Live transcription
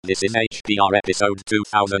This is HPR episode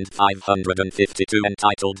 2552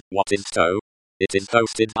 entitled, What is Stow? It is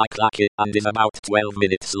hosted by Clacky and is about 12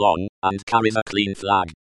 minutes long, and carries a clean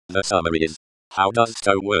flag. The summary is, how does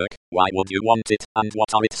stow work, why would you want it, and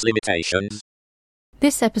what are its limitations?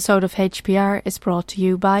 This episode of HPR is brought to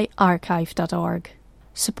you by archive.org.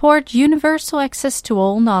 Support universal access to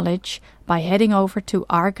all knowledge by heading over to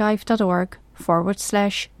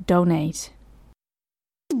archive.org/donate.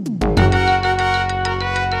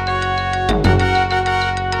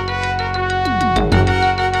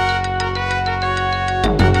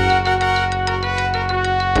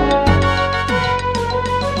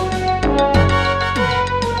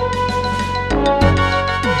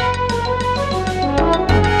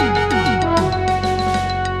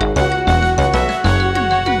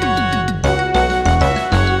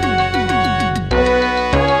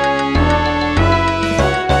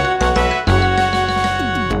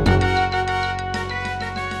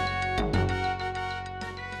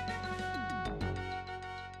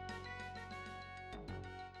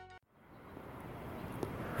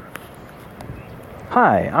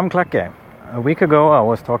 Hi, I'm Clacky. A week ago I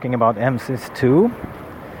was talking about MSys2.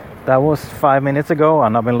 That was 5 minutes ago,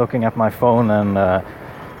 and I've been looking at my phone, and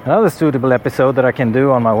another suitable episode that I can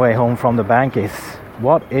do on my way home from the bank is,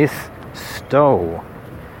 what is stow?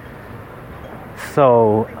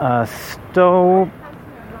 So, stow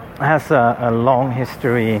has a long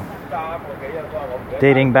history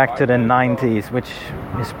dating back to the 90s, which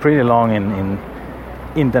is pretty long in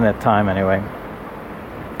internet time anyway.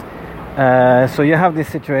 So you have this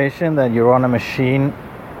situation that you're on a machine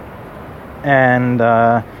and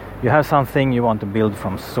you have something you want to build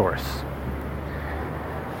from source.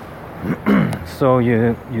 So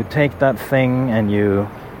you take that thing and you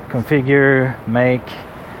configure, make,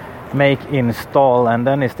 install, and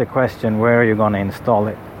then is the question, where are you going to install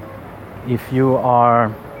it? If you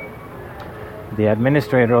are the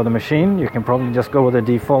administrator of the machine, you can probably just go with the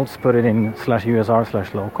defaults, put it in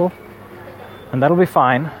 /usr/local, and that'll be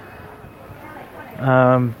fine.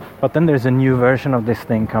 But then there's a new version of this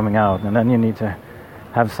thing coming out, and then you need to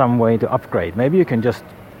have some way to upgrade. Maybe you can just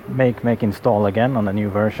make install again on a new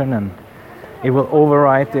version, and it will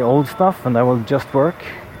overwrite the old stuff, and that will just work.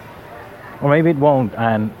 Or maybe it won't,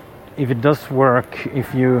 and if it does work,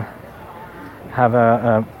 if you have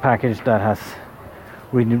a package that has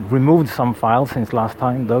removed some files since last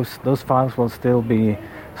time, those files will still be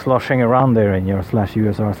sloshing around there in your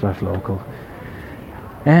 /usr/local.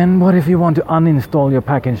 And what if you want to uninstall your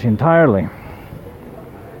package entirely?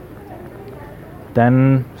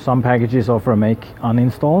 Then some packages offer a make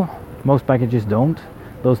uninstall. Most packages don't.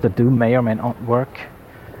 Those that do may or may not work.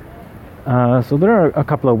 So there are a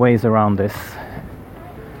couple of ways around this.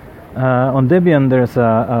 On Debian there's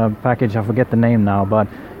a package, I forget the name now, but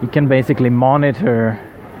you can basically monitor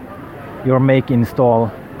your make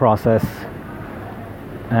install process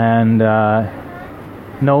and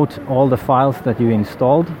note all the files that you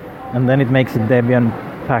installed, and then it makes a Debian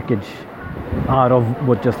package out of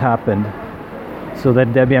what just happened. So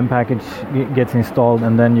that Debian package gets installed,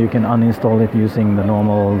 and then you can uninstall it using the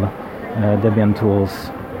normal Debian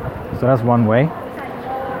tools. So that's one way.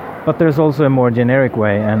 But there's also a more generic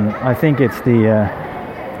way, and I think it's the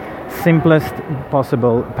simplest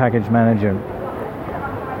possible package manager.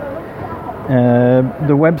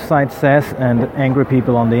 The website says, and angry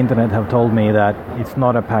people on the internet have told me, that it's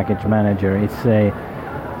not a package manager. It's a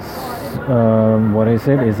what is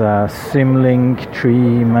it? It's a Symlink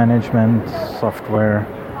tree management software.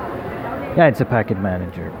 Yeah, it's a package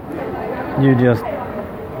manager.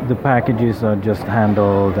 The packages are just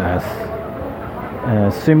handled as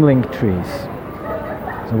Symlink trees.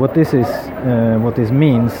 So what this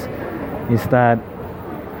means is that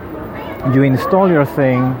you install your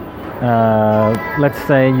thing. Let's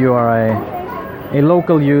say you are a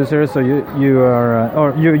local user, so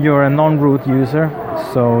you're a non-root user,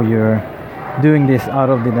 so you're doing this out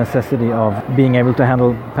of the necessity of being able to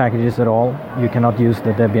handle packages at all. You cannot use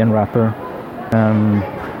the Debian wrapper.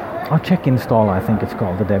 Check install, I think it's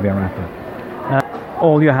called, the Debian wrapper.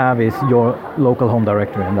 All you have is your local home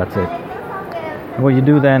directory, and that's it. What you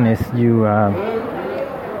do then is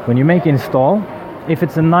when you make install, if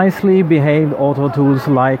it's a nicely behaved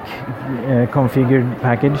AutoTools-like configured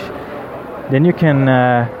package, then you can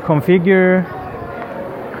configure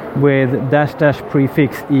with --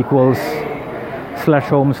 prefix equals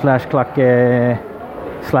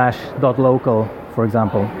 /home/clacke/.local, for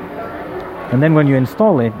example. And then when you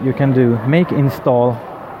install it, you can do make install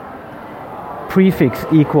prefix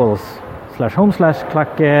equals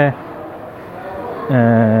 /home/clacke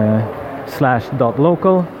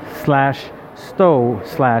 /.local/stow/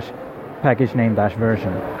 package name dash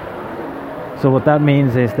version. So what that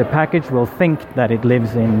means is the package will think that it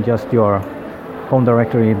lives in just your home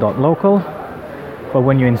directory .local, but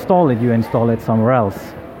when you install it somewhere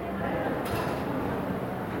else.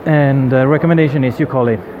 And the recommendation is you call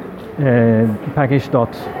it package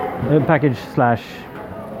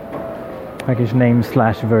name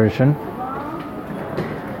slash version,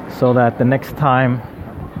 so that the next time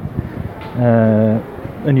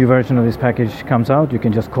a new version of this package comes out, you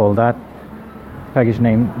can just call that package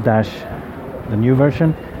name dash the new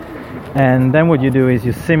version. And then what you do is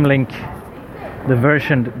you symlink the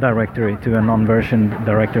versioned directory to a non-versioned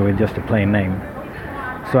directory with just a plain name.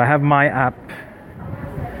 So I have my app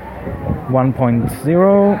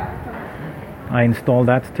 1.0. I install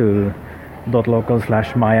that to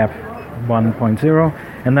 .local/myapp 1.0,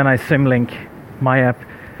 and then I symlink myapp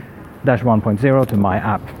 -1.0 to my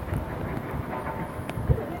app.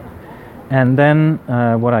 And then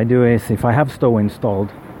what I do is, if I have stow installed,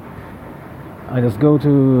 I just go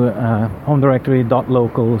to home directory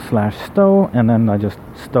 .local/stow, and then I just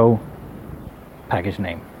stow package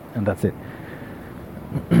name, and that's it.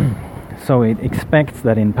 So it expects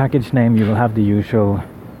that in package name you will have the usual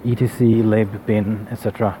etc, lib, bin,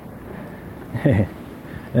 etc.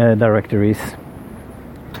 Directories,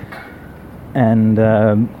 and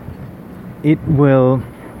it will,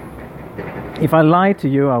 if I lie to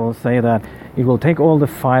you, I will say that it will take all the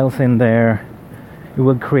files in there, it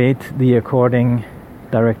will create the according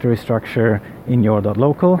directory structure in your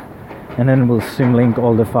 .local, and then it will symlink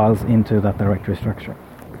all the files into that directory structure.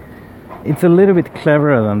 It's a little bit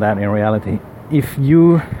cleverer than that in reality. If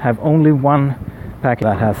you have only one package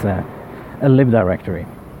that has a lib directory,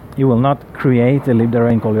 you will not create a lib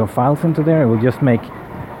directory and call your files into there. It will just make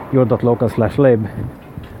your .local/lib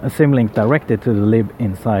a symlink directed to the lib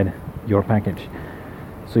inside your package.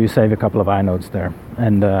 So you save a couple of inodes there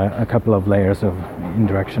and a couple of layers of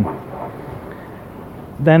indirection.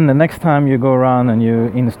 Then the next time you go around and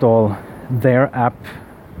you install their app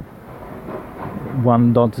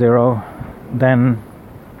 1.0, then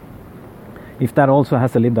if that also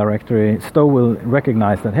has a lib directory, stow will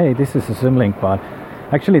recognize that, hey, this is a symlink, but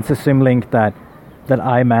actually it's a symlink that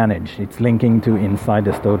I manage. It's linking to inside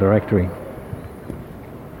the stow directory.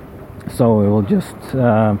 So it will just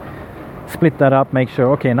split that up, make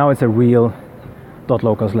sure, okay, now it's a real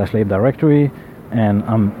 .local/lib directory, and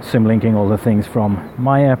I'm symlinking all the things from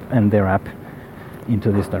my app and their app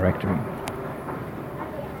into this directory.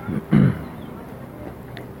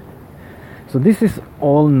 So this is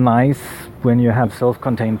all nice when you have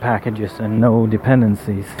self-contained packages and no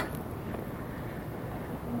dependencies.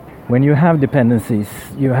 When you have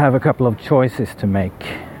dependencies, you have a couple of choices to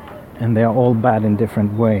make, and they are all bad in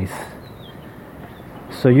different ways.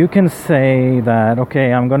 So you can say that,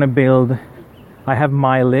 okay, I have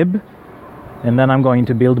my lib, and then I'm going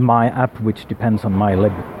to build my app, which depends on my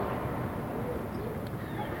lib.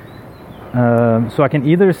 So I can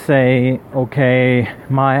either say, okay,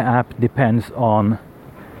 my app depends on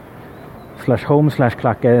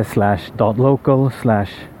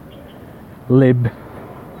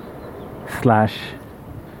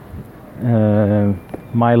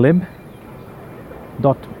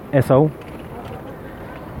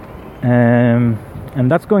and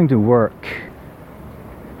that's going to work.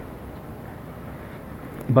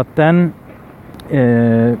 But then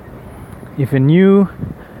if a new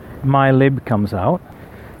mylib comes out,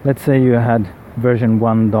 let's say you had version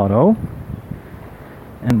 1.0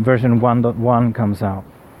 and version 1.1 comes out.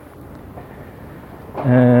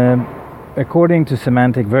 According to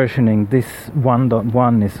semantic versioning, this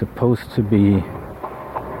 1.1 is supposed to be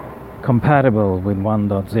compatible with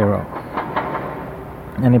 1.0,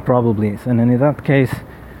 and it probably is. And in that case,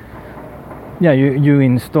 yeah, you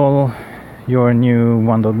install your new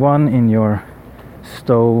 1.1 in your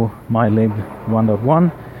stow mylib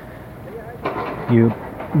 1.1. You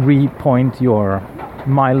repoint your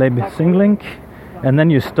mylib symlink, and then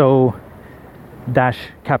you stow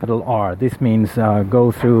 -R. This means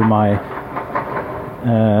go through my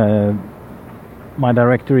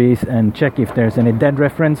directories and check if there's any dead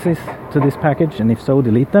references to this package, and if so,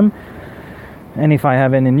 delete them. And if I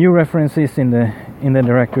have any new references in the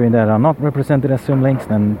directory that are not represented as symlinks,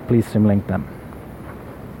 then please symlink them.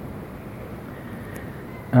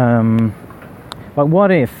 But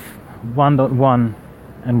what if 1.1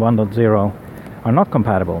 and 1.0 are not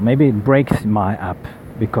compatible? Maybe it breaks my app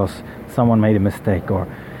because someone made a mistake, or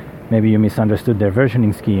maybe you misunderstood their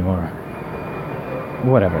versioning scheme, or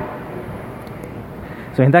whatever.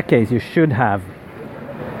 So in that case, you should have,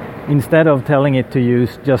 instead of telling it to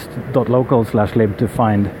use just .local/lib to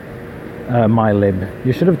find mylib,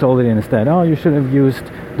 you should have told it instead, you should have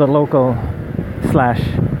used the local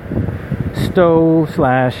 /stow/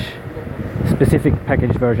 specific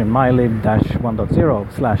package version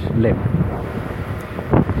mylib-1.0/lib.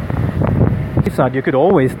 You could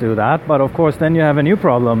always do that, but of course then you have a new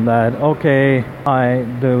problem that the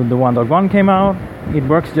 1.1 came out, it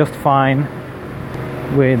works just fine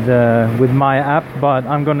with my app, but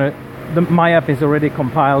my app is already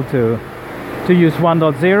compiled to use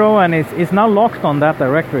 1.0, and it's now locked on that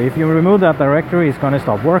directory. If you remove that directory, it's going to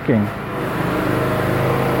stop working.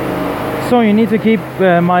 So you need to keep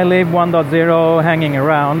mylib 1.0 hanging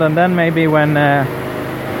around, and then maybe when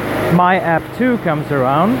my app 2 comes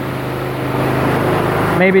around,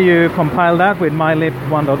 maybe you compile that with mylib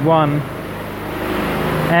 1.1,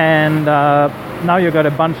 and now you've got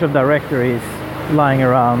a bunch of directories lying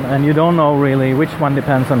around, and you don't know really which one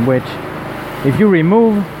depends on which. If you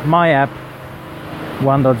remove my app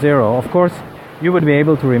 1.0, of course, you would be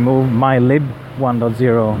able to remove mylib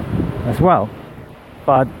 1.0 as well.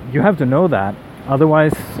 But you have to know that.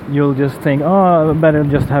 Otherwise, you'll just think, oh, better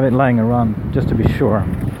just have it lying around, just to be sure.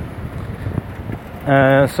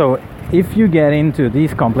 So if you get into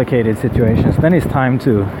these complicated situations, then it's time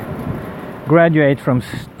to graduate from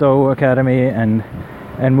Stow Academy and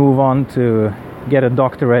move on to get a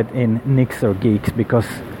doctorate in Nix or Geeks, because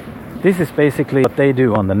this is basically what they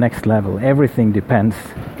do on the next level. Everything depends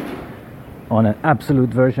on an absolute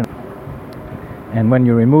version. And when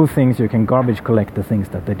you remove things, you can garbage collect the things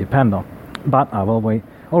that they depend on. But I've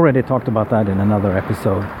already talked about that in another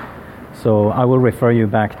episode. So I will refer you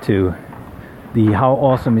back to the How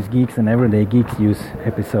Awesome is Geeks and Everyday Geeks Use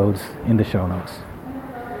episodes in the show notes.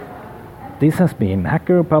 This has been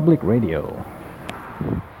Hacker Public Radio.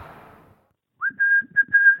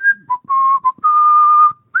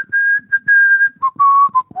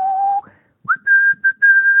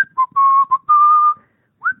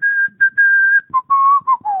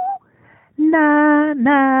 Na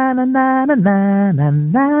na na na na na na na na na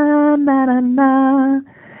na na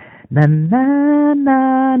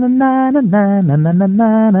na na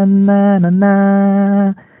na na.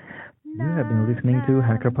 You have been listening to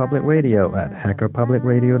Hacker Public Radio at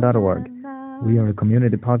hackerpublicradio.org. We are a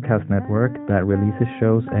community podcast network that releases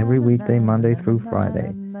shows every weekday, Monday through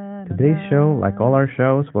Friday. Today's show, like all our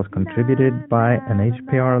shows, was contributed by an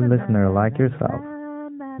HPR listener like yourself.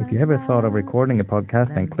 If you ever thought of recording a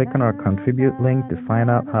podcast, then click on our contribute link to find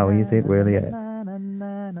out how easy it really is.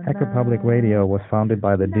 Hacker Public Radio was founded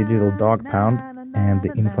by the Digital Dog Pound and the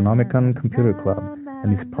Infonomicon Computer Club,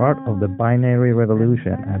 and is part of the Binary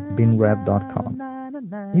Revolution at binrev.com.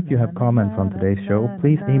 If you have comments on today's show,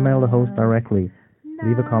 please email the host directly,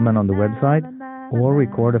 leave a comment on the website, or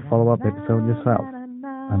record a follow-up episode yourself.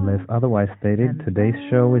 Unless otherwise stated, today's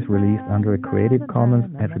show is released under a Creative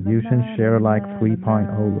Commons Attribution Share Alike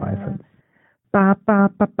 3.0 license. Ba ba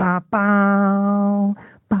ba ba ba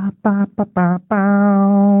ba ba ba ba ba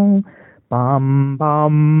bum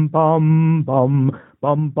bum bum bum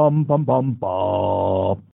bum bum bum bum bum.